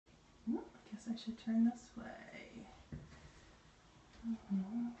I should turn this way.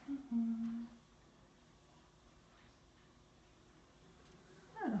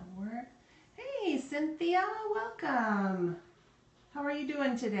 That'll work. Hey, Cynthia, welcome. How are you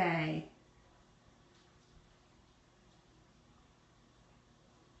doing today?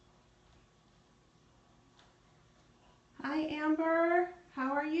 Hi, Amber.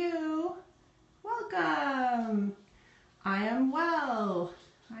 How are you? Welcome. I am well.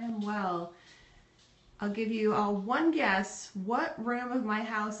 I am well. I'll give you all one guess what room of my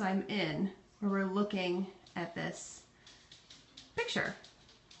house I'm in where we're looking at this picture.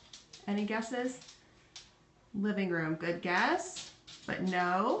 Any guesses? Living room, good guess, but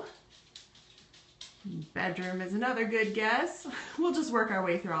no. Bedroom is another good guess. We'll just work our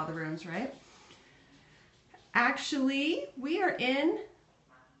way through all the rooms, right? Actually, we are in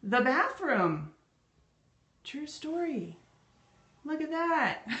the bathroom. True story. Look at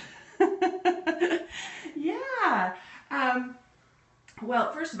that. Yeah.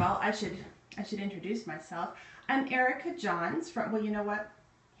 Well, first of all, I should introduce myself. I'm Erica Johns from, well, you know what?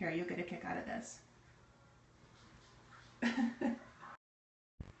 Here, you'll get a kick out of this.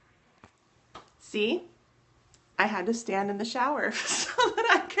 See? I had to stand in the shower so that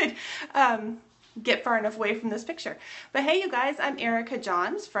I could get far enough away from this picture. But hey, you guys, I'm Erica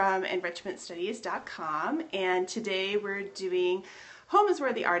Johns from enrichmentstudies.com, and today we're doing Home is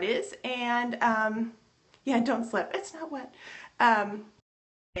Where the Art Is, and yeah, don't slip, it's not wet. After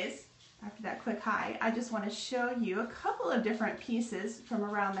that quick hi, I just want to show you a couple of different pieces from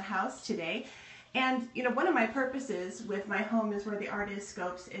around the house today. And you know, one of my purposes with my Home is Where the Art Is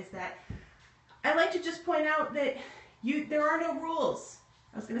scopes is that I like to just point out that there are no rules.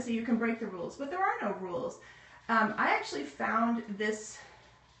 I was going to say you can break the rules, but there are no rules. I actually found this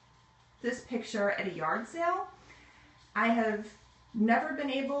picture at a yard sale. I have never been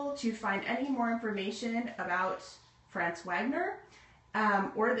able to find any more information about Franz Wagner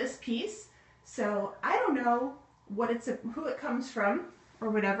or this piece, so I don't know who it comes from or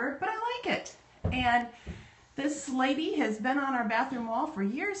whatever, but I like it. And this lady has been on our bathroom wall for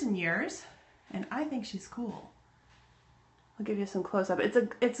years and years, and I think she's cool. I'll give you some close-up.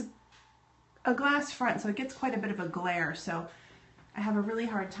 It's a glass front, so it gets quite a bit of a glare, so I have a really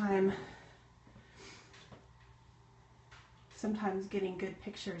hard time sometimes getting good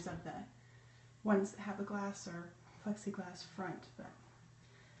pictures of the ones that have a glass or plexiglass front, but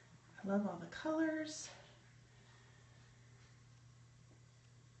I love all the colors.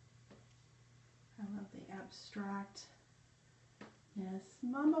 I love the abstract. Yes,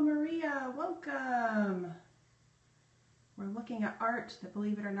 Mama Maria, welcome. We're looking at art that,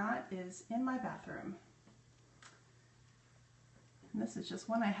 believe it or not, is in my bathroom. And this is just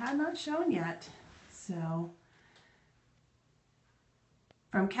one I had not shown yet. So,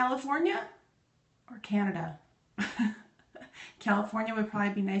 from California or Canada? California would probably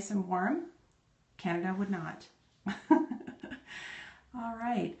be nice and warm. Canada would not. All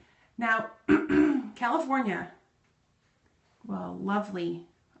right. Now, California. Well, lovely.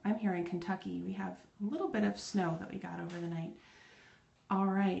 I'm here in Kentucky. We have a little bit of snow that we got over the night. All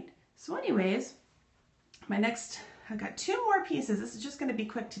right. So anyways, I've got two more pieces. This is just going to be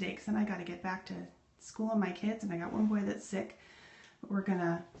quick today because then I got to get back to school and my kids, and I got one boy that's sick. But we're going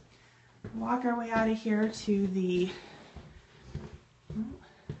to walk our way out of here to the,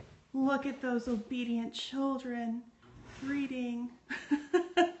 look at those obedient children reading.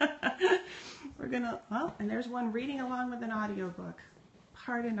 We're going to, well, and there's one reading along with an audiobook.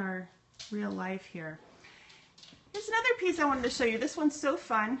 Part in our real life here. Here's another piece I wanted to show you. This one's so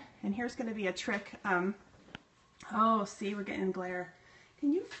fun, and here's going to be a trick. Oh, see, we're getting glare.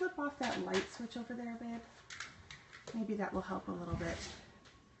 Can you flip off that light switch over there, babe? Maybe that will help a little bit.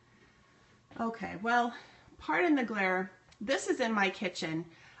 Okay, well, pardon the glare. This is in my kitchen.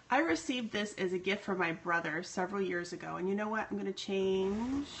 I received this as a gift from my brother several years ago, and you know what? I'm going to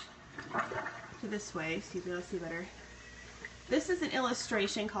change to this way so you'll see better. This is an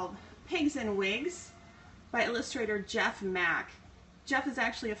illustration called Pigs and Wigs by illustrator Jeff Mack. Jeff is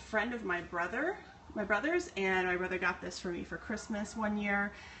actually a friend of my brother's, and my brother got this for me for Christmas one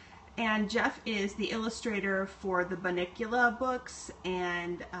year. And Jeff is the illustrator for the Bunnicula books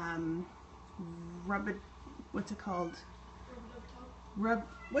and what's it called?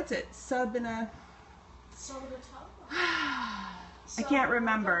 What's it? Sub in a... I can't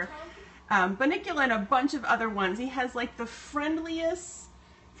remember. Bunnicula and a bunch of other ones. He has like the friendliest,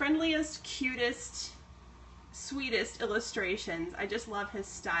 cutest, sweetest illustrations. I just love his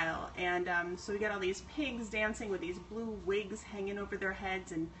style. And so we got all these pigs dancing with these blue wigs hanging over their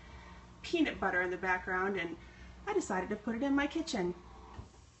heads and peanut butter in the background, and I decided to put it in my kitchen.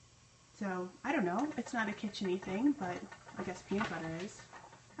 So, I don't know. It's not a kitchen-y thing, but I guess peanut butter is.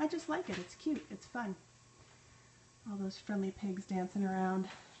 I just like it. It's cute. It's fun. All those friendly pigs dancing around.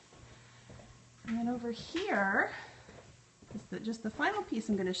 And then over here is just the final piece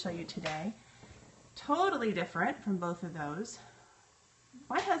I'm going to show you today. Totally different from both of those.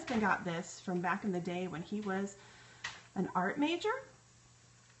 My husband got this from back in the day when he was an art major.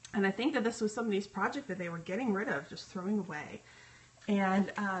 And I think that this was somebody's project that they were getting rid of, just throwing away.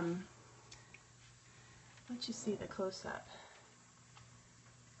 And let you see the close-up.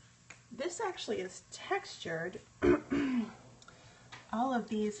 This actually is textured. All of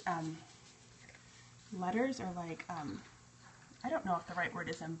these letters are like, I don't know if the right word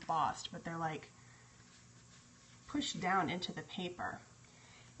is embossed, but they're like pushed down into the paper.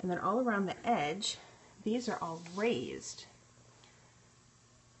 And then all around the edge, these are all raised.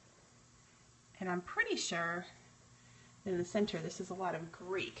 And I'm pretty sure in the center, this is a lot of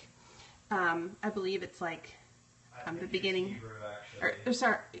Greek. I believe it's like the beginning. Hebrew, or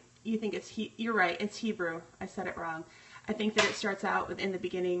sorry, you think it's you're right. It's Hebrew. I said it wrong. I think that it starts out with "in the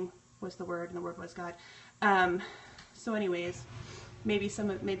beginning was the Word, and the Word was God." So, anyways, maybe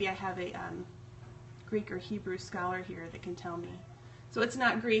I have a Greek or Hebrew scholar here that can tell me. So it's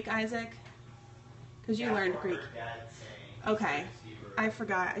not Greek, Isaac, because you learned Greek. Okay, I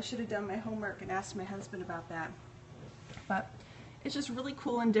forgot. I should have done my homework and asked my husband about that. But it's just really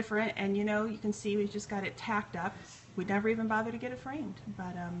cool and different, and you know, you can see we just got it tacked up. We never even bothered to get it framed,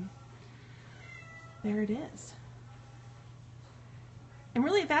 but there it is. And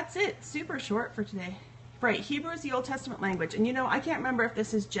really, that's it. Super short for today. Right, Hebrew is the Old Testament language, and you know, I can't remember if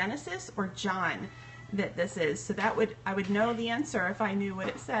this is Genesis or John that this is, so that I would know the answer if I knew what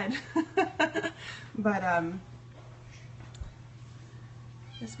it said. But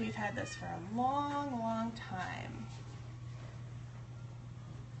we've had this for a long, long time.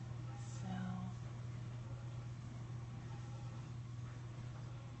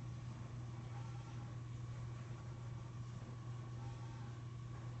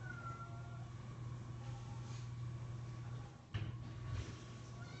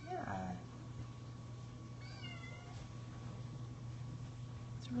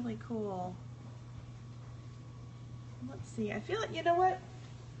 Really cool. Let's see. I feel like, you know what?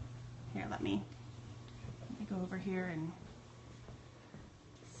 Here, let me go over here and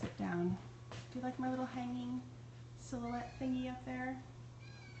sit down. Do you like my little hanging silhouette thingy up there?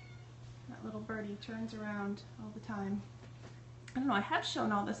 That little birdie turns around all the time. I don't know. I have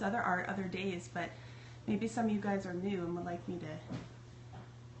shown all this other art other days, but maybe some of you guys are new and would like me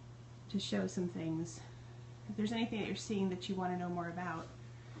to show some things. If there's anything that you're seeing that you want to know more about,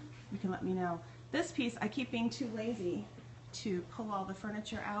 you can let me know. This piece, I keep being too lazy to pull all the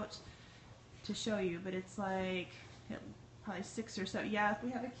furniture out to show you, but it's like probably 6 or so. Yeah,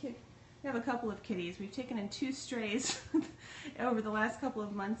 we have a couple of kitties. We've taken in 2 strays over the last couple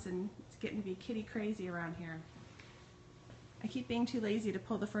of months, and it's getting to be kitty crazy around here. I keep being too lazy to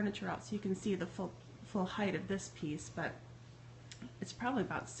pull the furniture out so you can see the full height of this piece, but it's probably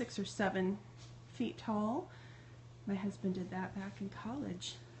about 6 or 7 feet tall. My husband did that back in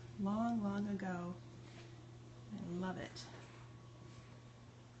college. Long, long ago. I love it.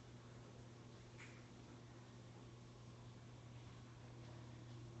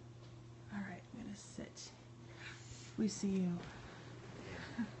 All right, I'm going to sit. We see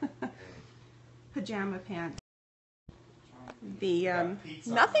you. Pajama pants.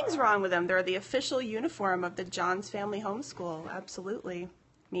 Nothing's wrong with them. They're the official uniform of the Johns Family Homeschool. Absolutely.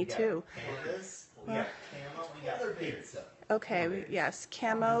 Me too. We got camo, we got pizza. Okay, yes,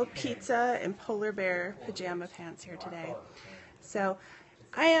 camo, pizza, and polar bear pajama pants here today. So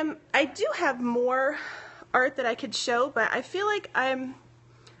I do have more art that I could show, but I feel like I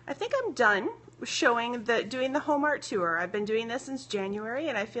think I'm done doing the home art tour. I've been doing this since January,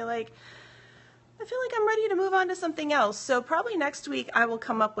 and I feel like I'm ready to move on to something else. So probably next week I will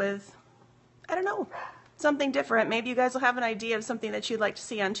come up with, I don't know, something different. Maybe you guys will have an idea of something that you'd like to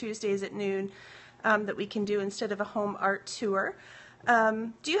see on Tuesdays at noon. That we can do instead of a home art tour.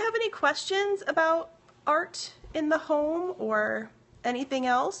 Do you have any questions about art in the home or anything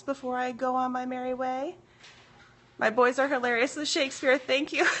else before I go on my merry way? My boys are hilarious with Shakespeare.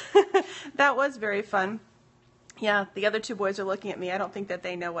 Thank you. That was very fun. Yeah, the other 2 boys are looking at me. I don't think that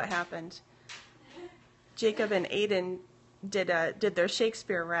they know what happened. Jacob and Aiden did their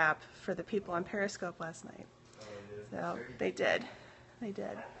Shakespeare rap for the people on Periscope last night. So they did.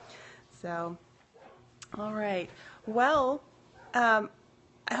 So. All right. Well, I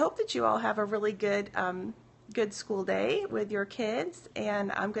hope that you all have a really good good school day with your kids,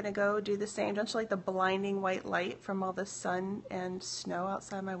 and I'm gonna go do the same. Don't you like the blinding white light from all the sun and snow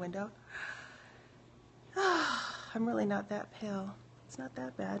outside my window? I'm really not that pale. It's not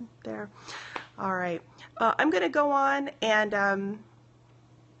that bad. There. All right. I'm gonna go on and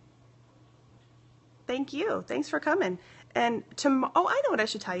thank you. Thanks for coming. And oh, I know what I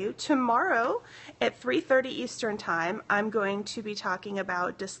should tell you. Tomorrow at 3:30 Eastern Time, I'm going to be talking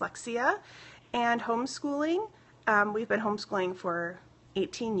about dyslexia and homeschooling. We've been homeschooling for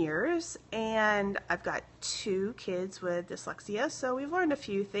 18 years, and I've got 2 kids with dyslexia, so we've learned a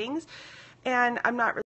few things, and I'm not really